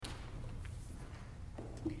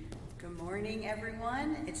Good morning,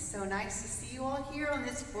 everyone. It's so nice to see you all here on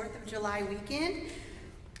this 4th of July weekend.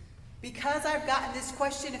 Because I've gotten this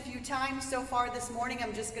question a few times so far this morning,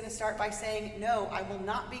 I'm just going to start by saying, no, I will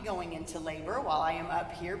not be going into labor while I am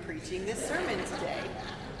up here preaching this sermon today.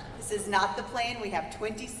 This is not the plan. We have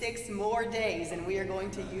 26 more days, and we are going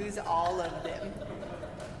to use all of them.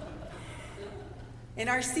 In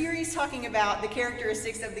our series talking about the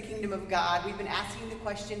characteristics of the kingdom of God, we've been asking the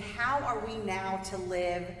question, how are we now to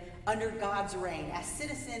live under God's reign as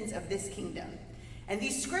citizens of this kingdom? And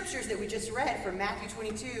these scriptures that we just read from Matthew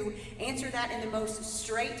 22 answer that in the most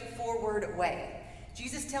straightforward way.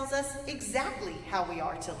 Jesus tells us exactly how we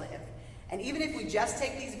are to live. And even if we just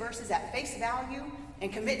take these verses at face value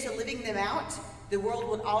and commit to living them out, the world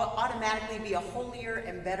would automatically be a holier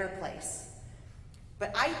and better place.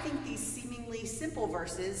 But I think these seemingly simple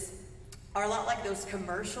verses are a lot like those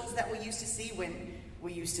commercials that we used to see when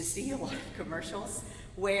we used to see a lot of commercials,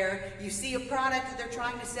 where you see a product that they're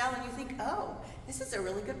trying to sell and you think, oh, this is a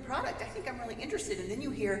really good product. I think I'm really interested. And then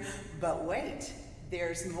you hear, but wait,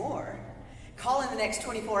 there's more. Call in the next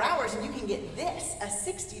 24 hours and you can get this, a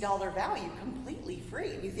 $60 value, completely free.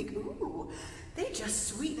 And you think, ooh, they just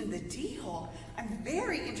sweetened the deal. I'm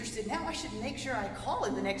very interested. Now I should make sure I call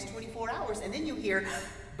in the next 24 hours. And then you hear,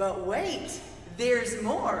 but wait, there's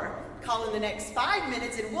more. Call in the next 5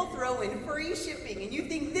 minutes and we'll throw in free shipping. And you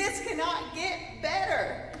think this cannot get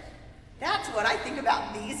better. That's what I think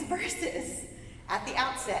about these verses. At the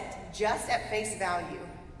outset, just at face value,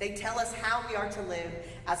 they tell us how we are to live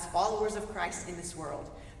as followers of Christ in this world,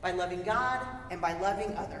 by loving God and by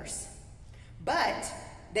loving others. But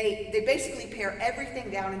they basically pare everything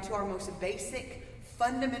down into our most basic,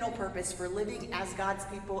 fundamental purpose for living as God's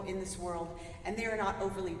people in this world. And they are not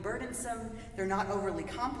overly burdensome, they're not overly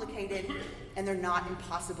complicated, and they're not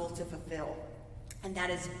impossible to fulfill. And that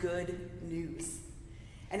is good news.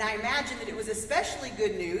 And I imagine that it was especially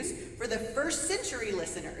good news for the first century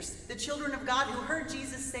listeners, the children of God who heard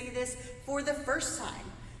Jesus say this for the first time,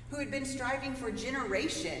 who had been striving for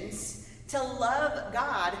generations to love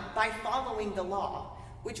God by following the law,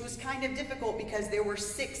 which was kind of difficult because there were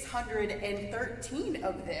 613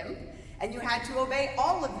 of them, and you had to obey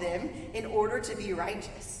all of them in order to be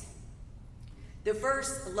righteous. The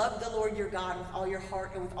first, love the Lord your God with all your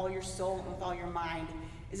heart and with all your soul and with all your mind,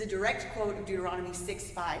 is a direct quote of Deuteronomy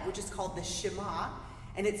 6:5, which is called the Shema,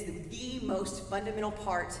 and it's the most fundamental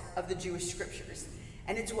part of the Jewish scriptures.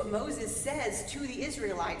 And it's what Moses says to the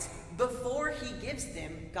Israelites before he gives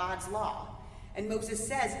them God's law. And Moses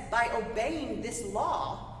says, by obeying this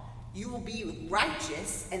law, you will be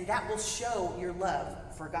righteous, and that will show your love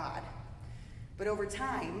for God. But over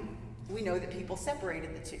time, we know that people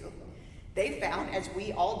separated the two. They found, as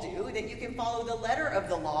we all do, that you can follow the letter of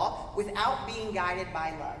the law without being guided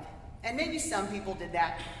by love. And maybe some people did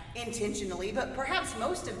that intentionally, but perhaps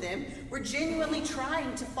most of them were genuinely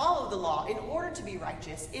trying to follow the law in order to be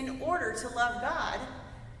righteous, in order to love God.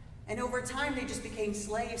 And over time, they just became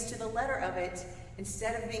slaves to the letter of it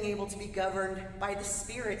instead of being able to be governed by the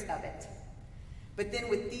spirit of it. But then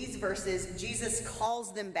with these verses, Jesus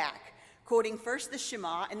calls them back, quoting first the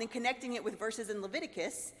Shema and then connecting it with verses in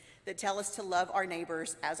Leviticus that tell us to love our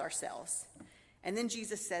neighbors as ourselves. And then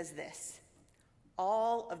Jesus says this,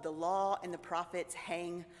 all of the law and the prophets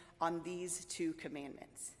hang on these two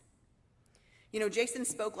commandments. You know, Jason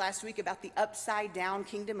spoke last week about the upside down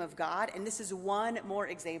kingdom of God, and this is one more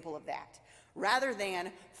example of that. Rather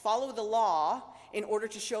than follow the law in order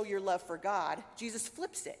to show your love for God, Jesus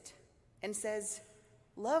flips it and says,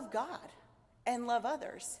 love God and love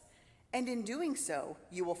others. And in doing so,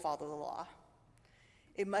 you will follow the law.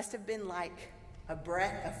 It must have been like a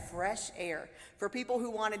breath of fresh air for people who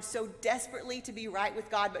wanted so desperately to be right with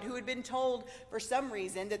God, but who had been told for some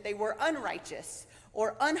reason that they were unrighteous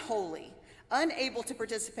or unholy, unable to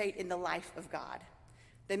participate in the life of God.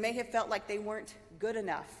 They may have felt like they weren't good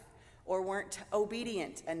enough, or weren't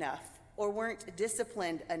obedient enough, or weren't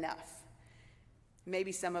disciplined enough.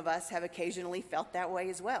 Maybe some of us have occasionally felt that way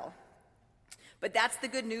as well. But that's the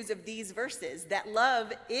good news of these verses, that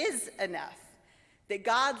love is enough. That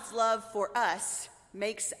God's love for us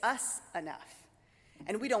makes us enough.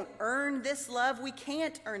 And we don't earn this love. We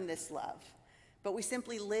can't earn this love. But we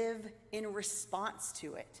simply live in response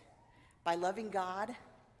to it by loving God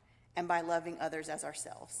and by loving others as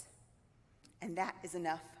ourselves. And that is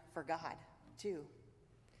enough for God, too.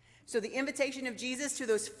 So the invitation of Jesus to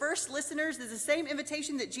those first listeners is the same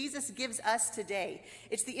invitation that Jesus gives us today.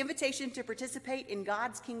 It's the invitation to participate in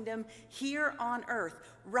God's kingdom here on earth,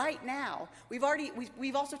 right now.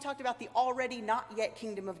 We've also talked about the already not yet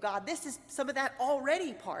kingdom of God. This is some of that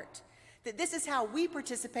already part. That this is how we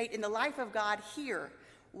participate in the life of God here,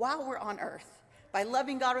 while we're on earth by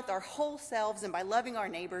loving God with our whole selves and by loving our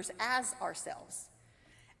neighbors as ourselves.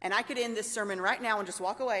 And I could end this sermon right now and just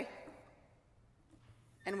walk away,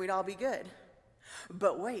 and we'd all be good.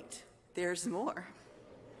 But wait, there's more.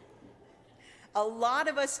 A lot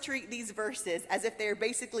of us treat these verses as if they're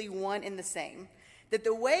basically one and the same, that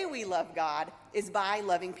the way we love God is by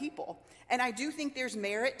loving people. And I do think there's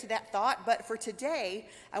merit to that thought, but for today,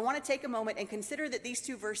 I want to take a moment and consider that these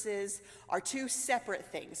two verses are two separate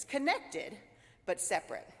things, connected, but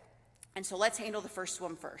separate. And so let's handle the first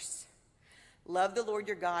one first. Love the Lord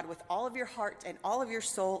your God with all of your heart and all of your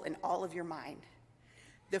soul and all of your mind.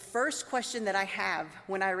 The first question that I have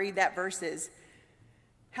when I read that verse is,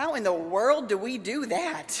 how in the world do we do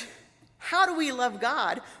that? How do we love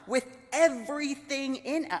God with everything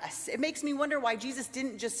in us? It makes me wonder why Jesus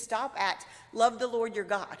didn't just stop at love the Lord your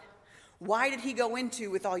God. Why did he go into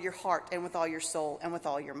with all your heart and with all your soul and with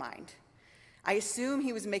all your mind? I assume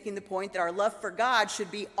he was making the point that our love for God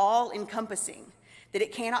should be all-encompassing, that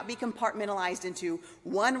it cannot be compartmentalized into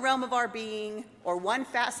one realm of our being or one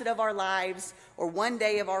facet of our lives or one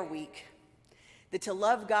day of our week. That to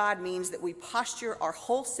love God means that we posture our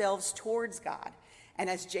whole selves towards God. And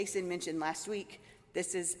as Jason mentioned last week,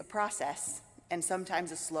 this is a process and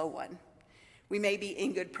sometimes a slow one. We may be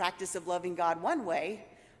in good practice of loving God one way,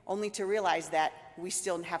 only to realize that we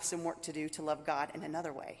still have some work to do to love God in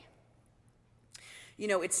another way. You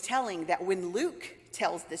know, it's telling that when Luke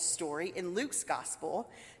tells this story in Luke's gospel,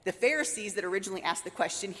 the Pharisees that originally asked the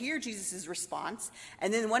question hear Jesus' response,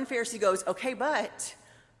 and then one Pharisee goes, okay, but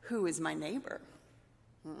who is my neighbor?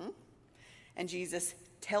 And Jesus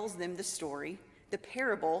tells them the story, the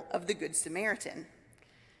parable of the Good Samaritan.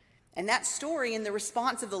 And that story and the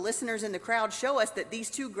response of the listeners in the crowd show us that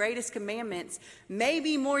these two greatest commandments may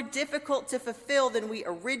be more difficult to fulfill than we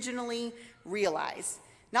originally realize.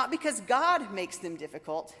 Not because God makes them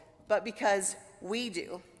difficult, but because we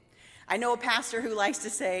do. I know a pastor who likes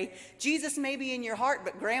to say, Jesus may be in your heart,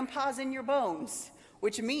 but grandpa's in your bones.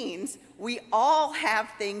 Which means we all have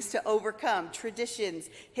things to overcome, traditions,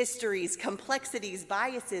 histories, complexities,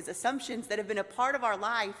 biases, assumptions that have been a part of our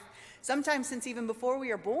life, sometimes since even before we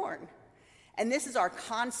are born. And this is our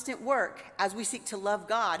constant work as we seek to love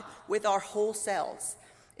God with our whole selves,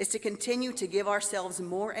 is to continue to give ourselves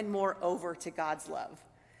more and more over to God's love,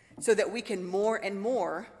 so that we can more and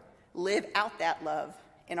more live out that love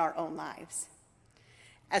in our own lives.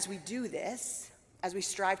 As we do this, as we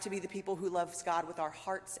strive to be the people who loves God with our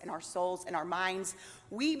hearts and our souls and our minds,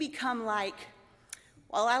 we become like,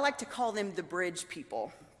 well, I like to call them the bridge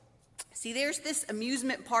people. See, there's this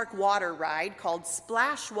amusement park water ride called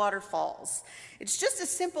Splash Water Falls. It's just a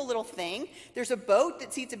simple little thing. There's a boat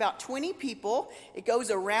that seats about 20 people. It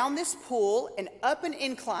goes around this pool and up an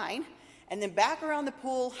incline, and then back around the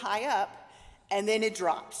pool high up, and then it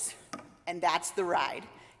drops. And that's the ride.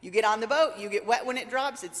 You get on the boat, you get wet when it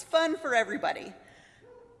drops. It's fun for everybody.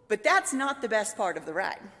 But that's not the best part of the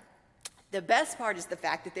ride. The best part is the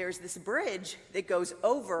fact that there's this bridge that goes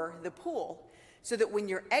over the pool, so that when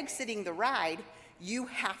you're exiting the ride, you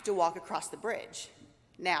have to walk across the bridge.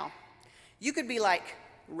 Now, you could be like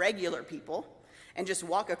regular people and just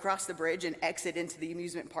walk across the bridge and exit into the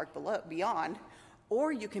amusement park beyond,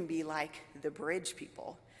 or you can be like the bridge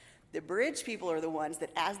people. The bridge people are the ones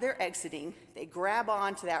that as they're exiting, they grab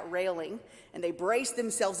onto that railing and they brace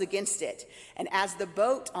themselves against it. And as the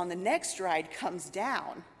boat on the next ride comes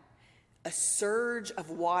down, a surge of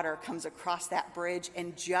water comes across that bridge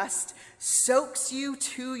and just soaks you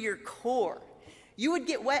to your core. You would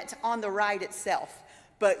get wet on the ride itself,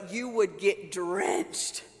 but you would get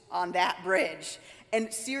drenched on that bridge.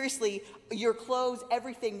 And seriously, your clothes,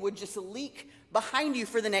 everything would just leak behind you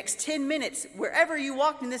for the next 10 minutes. Wherever you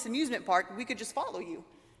walked in this amusement park, we could just follow you.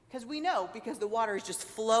 Because we know, because the water is just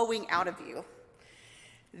flowing out of you.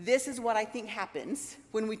 This is what I think happens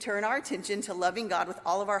when we turn our attention to loving God with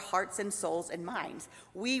all of our hearts and souls and minds.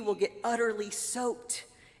 We will get utterly soaked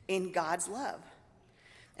in God's love.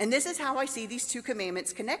 And this is how I see these two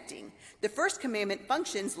commandments connecting. The first commandment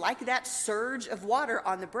functions like that surge of water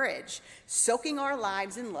on the bridge, soaking our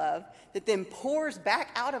lives in love that then pours back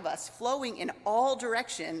out of us, flowing in all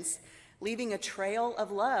directions, leaving a trail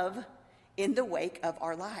of love in the wake of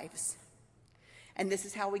our lives. And this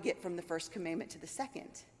is how we get from the first commandment to the second,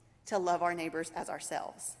 to love our neighbors as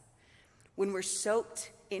ourselves. When we're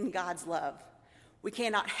soaked in God's love, we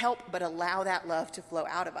cannot help but allow that love to flow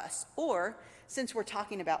out of us. Or, since we're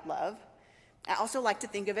talking about love, I also like to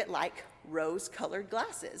think of it like rose-colored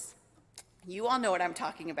glasses. You all know what I'm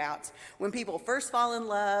talking about. When people first fall in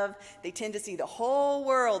love, they tend to see the whole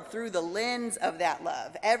world through the lens of that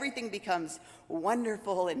love. Everything becomes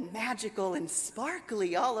wonderful and magical and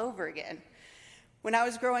sparkly all over again. When I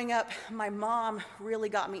was growing up, my mom really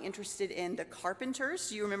got me interested in the Carpenters.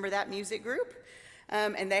 Do you remember that music group?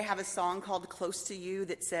 And they have a song called Close to You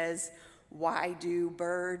that says, "Why do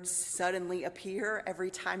birds suddenly appear every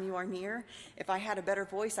time you are near?" If I had a better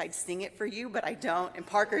voice, I'd sing it for you, but I don't. And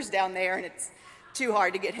Parker's down there, and it's too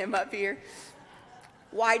hard to get him up here.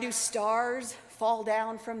 Why do stars fall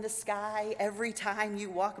down from the sky every time you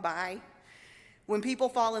walk by? When people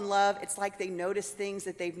fall in love, it's like they notice things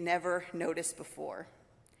that they've never noticed before.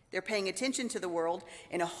 They're paying attention to the world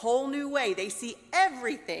in a whole new way. They see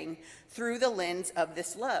everything through the lens of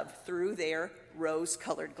this love, through their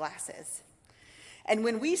rose-colored glasses. And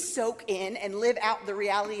when we soak in and live out the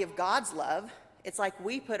reality of God's love, it's like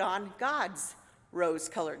we put on God's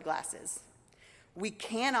rose-colored glasses. We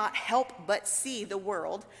cannot help but see the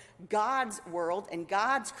world, God's world, and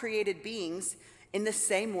God's created beings in the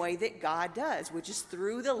same way that God does, which is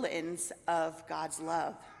through the lens of God's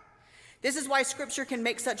love. This is why Scripture can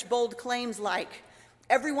make such bold claims like,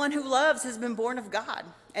 everyone who loves has been born of God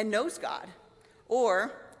and knows God.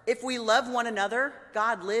 Or, if we love one another,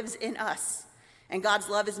 God lives in us, and God's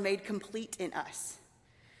love is made complete in us.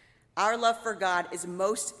 Our love for God is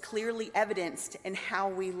most clearly evidenced in how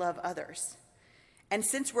we love others. And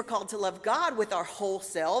since we're called to love God with our whole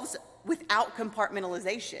selves, without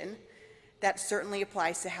compartmentalization, that certainly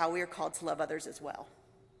applies to how we are called to love others as well.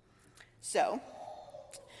 So,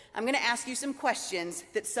 I'm going to ask you some questions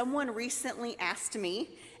that someone recently asked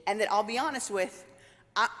me, and that I'll be honest with,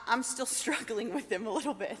 I'm still struggling with them a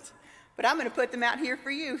little bit. But I'm going to put them out here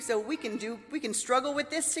for you so we can struggle with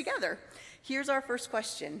this together. Here's our first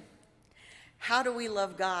question. How do we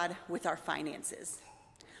love God with our finances?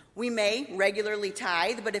 We may regularly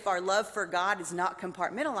tithe, but if our love for God is not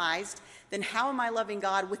compartmentalized, then how am I loving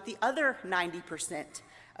God with the other 90%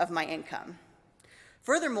 of my income?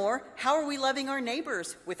 Furthermore, how are we loving our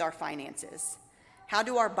neighbors with our finances? How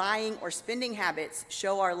do our buying or spending habits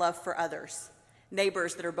show our love for others,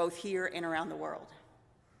 neighbors that are both here and around the world?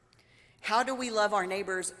 How do we love our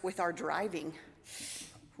neighbors with our driving?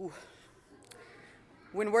 Ooh.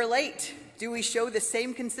 When we're late, do we show the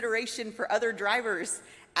same consideration for other drivers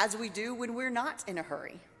as we do when we're not in a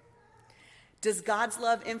hurry? Does God's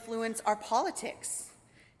love influence our politics?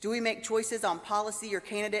 Do we make choices on policy or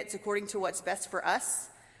candidates according to what's best for us?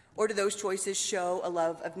 Or do those choices show a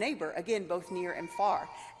love of neighbor, again, both near and far?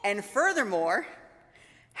 And furthermore,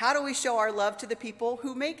 how do we show our love to the people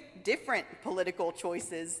who make different political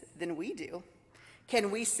choices than we do? Can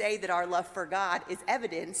we say that our love for God is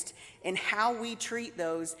evidenced in how we treat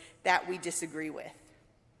those that we disagree with?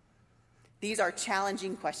 These are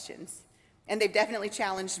challenging questions, and they've definitely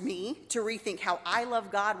challenged me to rethink how I love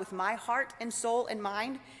God with my heart and soul and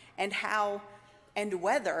mind, and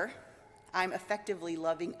whether I'm effectively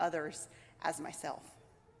loving others as myself.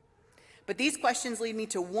 But these questions lead me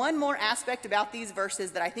to one more aspect about these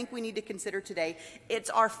verses that I think we need to consider today. It's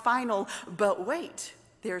our final, but wait,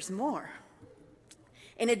 there's more.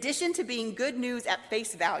 In addition to being good news at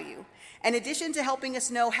face value, in addition to helping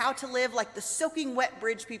us know how to live like the soaking wet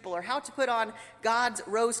bridge people or how to put on God's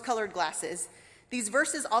rose-colored glasses, these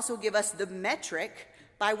verses also give us the metric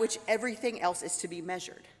by which everything else is to be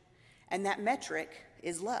measured. And that metric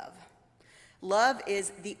is love. Love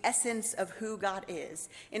is the essence of who God is.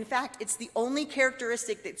 In fact, it's the only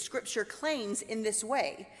characteristic that Scripture claims in this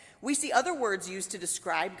way. We see other words used to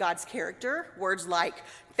describe God's character, words like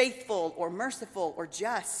faithful or merciful or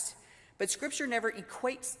just. But Scripture never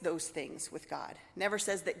equates those things with God, never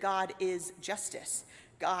says that God is justice,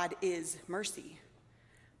 God is mercy.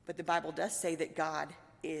 But the Bible does say that God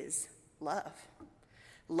is love.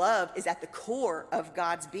 Love is at the core of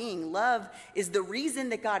God's being. Love is the reason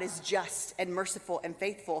that God is just and merciful and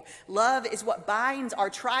faithful. Love is what binds our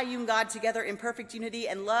triune God together in perfect unity,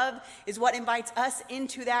 and love is what invites us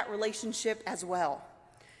into that relationship as well.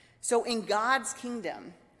 So in God's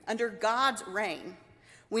kingdom, under God's reign,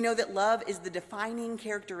 we know that love is the defining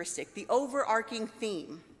characteristic, the overarching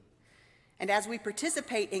theme. And as we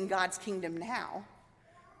participate in God's kingdom now,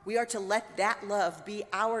 we are to let that love be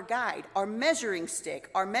our guide, our measuring stick,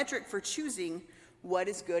 our metric for choosing what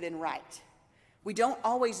is good and right. We don't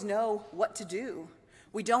always know what to do.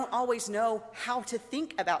 We don't always know how to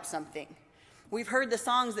think about something. We've heard the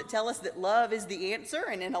songs that tell us that love is the answer,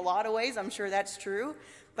 and in a lot of ways, I'm sure that's true.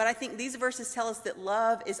 But I think these verses tell us that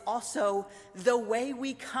love is also the way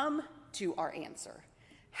we come to our answer,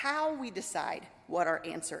 how we decide what our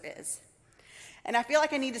answer is. And I feel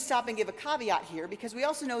like I need to stop and give a caveat here, because we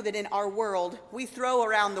also know that in our world, we throw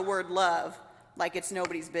around the word love like it's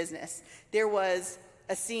nobody's business. There was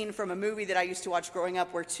a scene from a movie that I used to watch growing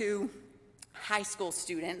up where two high school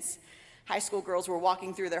girls were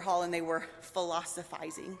walking through their hall and they were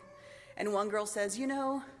philosophizing. And one girl says,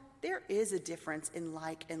 there is a difference in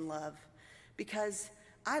like and love, because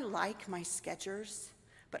I like my Skechers,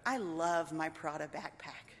 but I love my Prada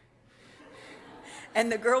backpack.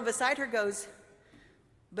 And the girl beside her goes,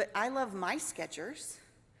 but I love my Skechers.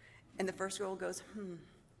 And the first girl goes,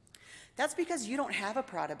 that's because you don't have a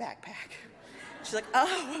Prada backpack. She's like,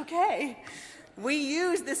 oh, okay. We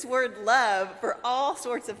use this word love for all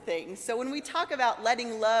sorts of things. So when we talk about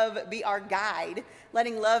letting love be our guide,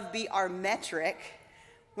 letting love be our metric,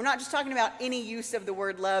 we're not just talking about any use of the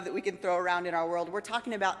word love that we can throw around in our world. We're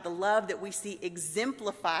talking about the love that we see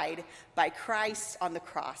exemplified by Christ on the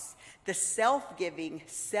cross, the self-giving,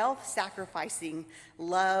 self-sacrificing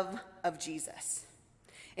love of Jesus.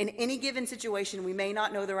 In any given situation, we may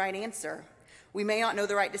not know the right answer. We may not know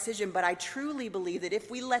the right decision, but I truly believe that if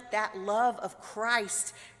we let that love of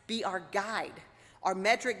Christ be our guide, our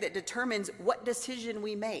metric that determines what decision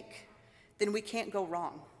we make, then we can't go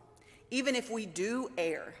wrong. Even if we do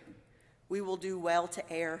err, we will do well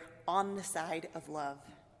to err on the side of love.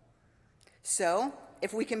 So,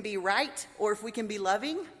 if we can be right or if we can be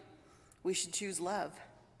loving, we should choose love.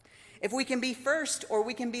 If we can be first or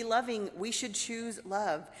we can be loving, we should choose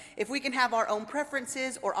love. If we can have our own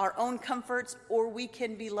preferences or our own comforts or we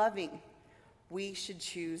can be loving, we should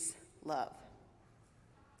choose love.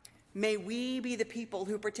 May we be the people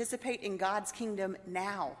who participate in God's kingdom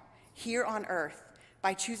now, here on earth,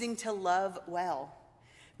 by choosing to love well.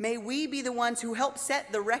 May we be the ones who help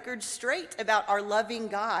set the record straight about our loving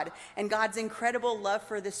God and God's incredible love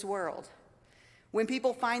for this world. When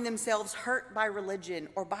people find themselves hurt by religion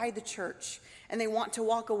or by the church and they want to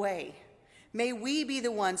walk away, may we be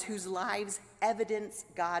the ones whose lives evidence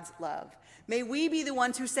God's love. May we be the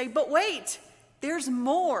ones who say, but wait, there's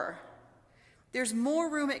more. There's more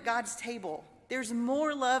room at God's table. There's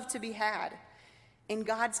more love to be had. In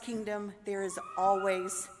God's kingdom, there is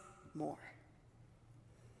always more.